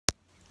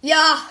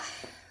Yeah,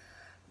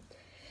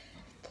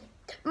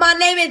 my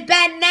name is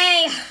Ben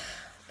Nay.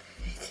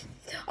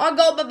 I'll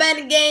go by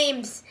Ben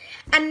Games.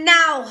 And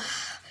now,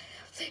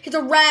 it's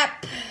a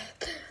wrap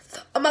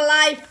of my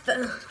life.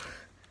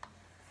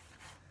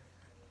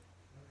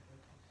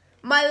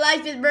 My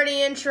life is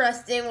pretty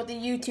interesting with the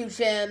YouTube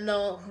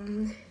channel.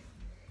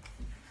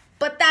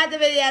 But that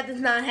video does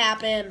not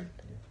happen.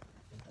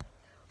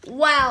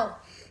 Well,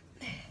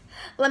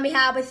 let me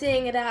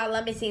sing it out.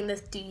 Let me sing this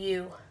to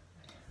you.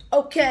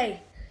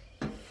 Okay.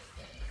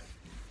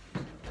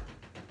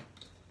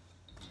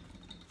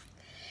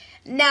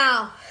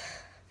 Now,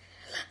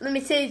 let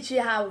me say to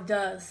you how it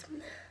does.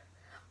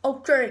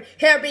 Okay,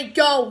 here we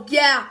go.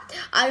 Yeah,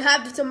 I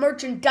have some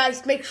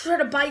merchandise. Make sure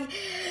to buy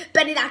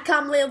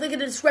Benny.com. Link in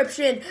the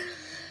description.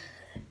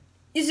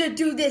 You should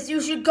do this.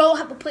 You should go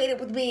have a play it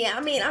with me.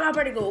 I mean, I'm a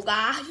pretty cool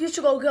guy. You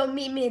should go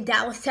meet me in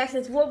Dallas,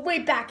 Texas. We're way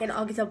back in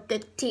August of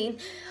 15.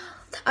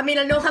 I mean,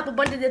 I know I have a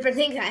bunch of different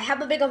things. I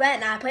have a big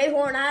event, and I play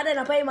Fortnite, and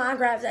I play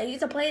Minecraft. I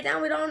used to play it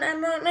now. We don't.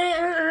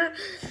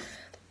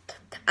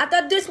 I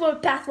thought this was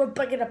password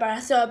big it up,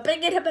 so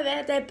big it up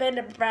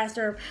and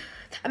faster.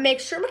 I make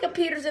sure my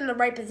computer's in the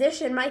right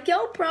position. My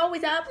GoPro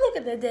is up. Look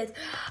at this.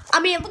 I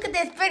mean, look at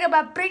this thing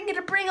about bring it.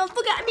 Look at.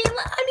 I mean,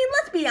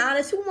 let's be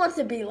honest. Who wants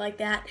to be like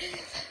that?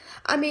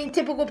 I mean,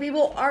 typical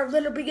people are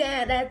literally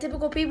bad.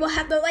 Typical people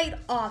have the light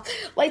off.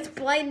 Lights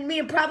blinding me.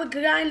 I'm probably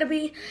going to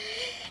be.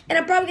 And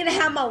I'm probably going to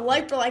have my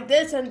life like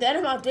this, and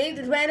then I'm doing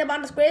this random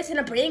on the squares, and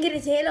I'm bringing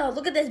his hand. Oh,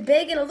 look at this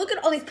big, and look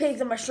at all these pigs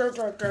on my shirt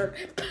right there.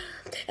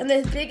 And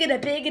this big, and a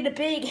big, and a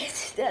big.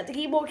 The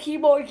keyboard,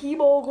 go.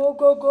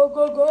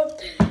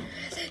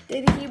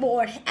 The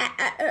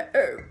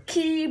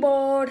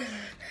keyboard.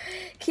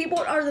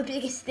 Keyboard are the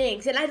biggest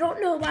things, and I don't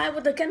know why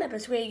with the kind of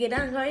persuading. The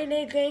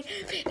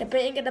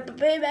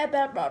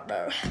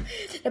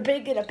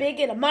big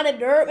and a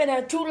monitor and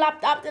a 2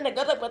 laptops and a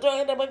go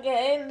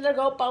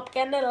pop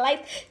and a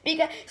light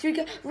speaker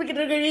we can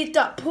read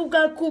the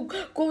puga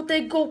go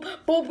they go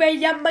boom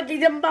yamba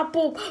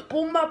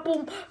boom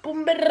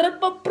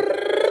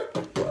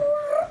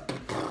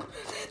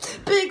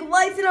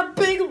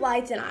big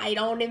lights and I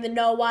don't even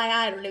know why.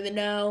 I don't even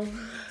know.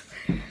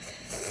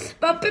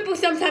 But people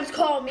sometimes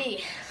call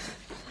me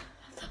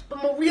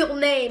by my real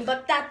name,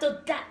 but that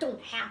don't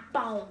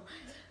happen.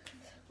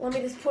 Let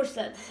me just push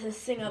this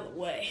thing out of the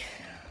way.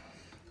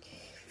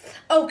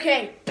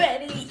 Okay,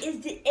 Benny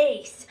is the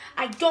ace.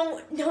 I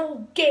don't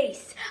know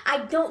Gace.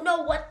 I don't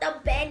know what the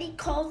Benny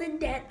calls, and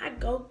then I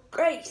go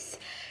Grace.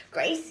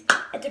 Grace,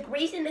 it's a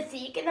grease in the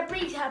sea, and a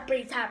breeze, hot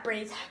breeze.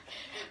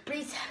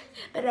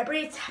 But a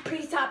breeze,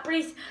 hot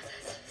breeze.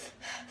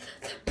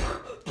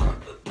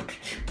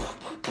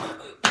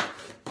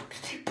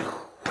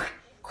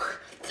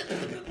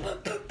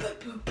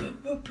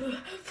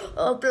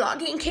 A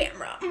vlogging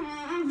camera.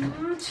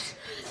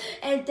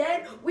 And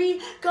then we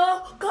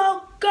go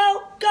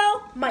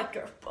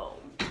microphone.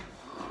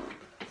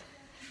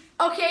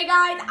 Okay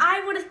guys,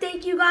 I want to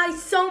thank you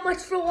guys so much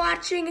for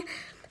watching.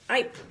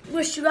 I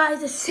wish you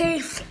guys a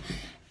safe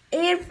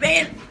and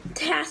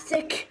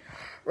fantastic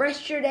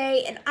rest of your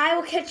day, and I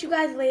will catch you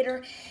guys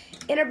later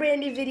in a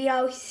brand new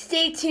video.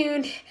 Stay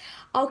tuned.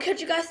 I'll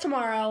catch you guys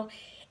tomorrow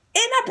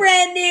in a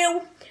brand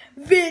new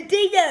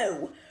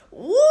video.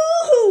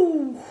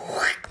 Woohoo!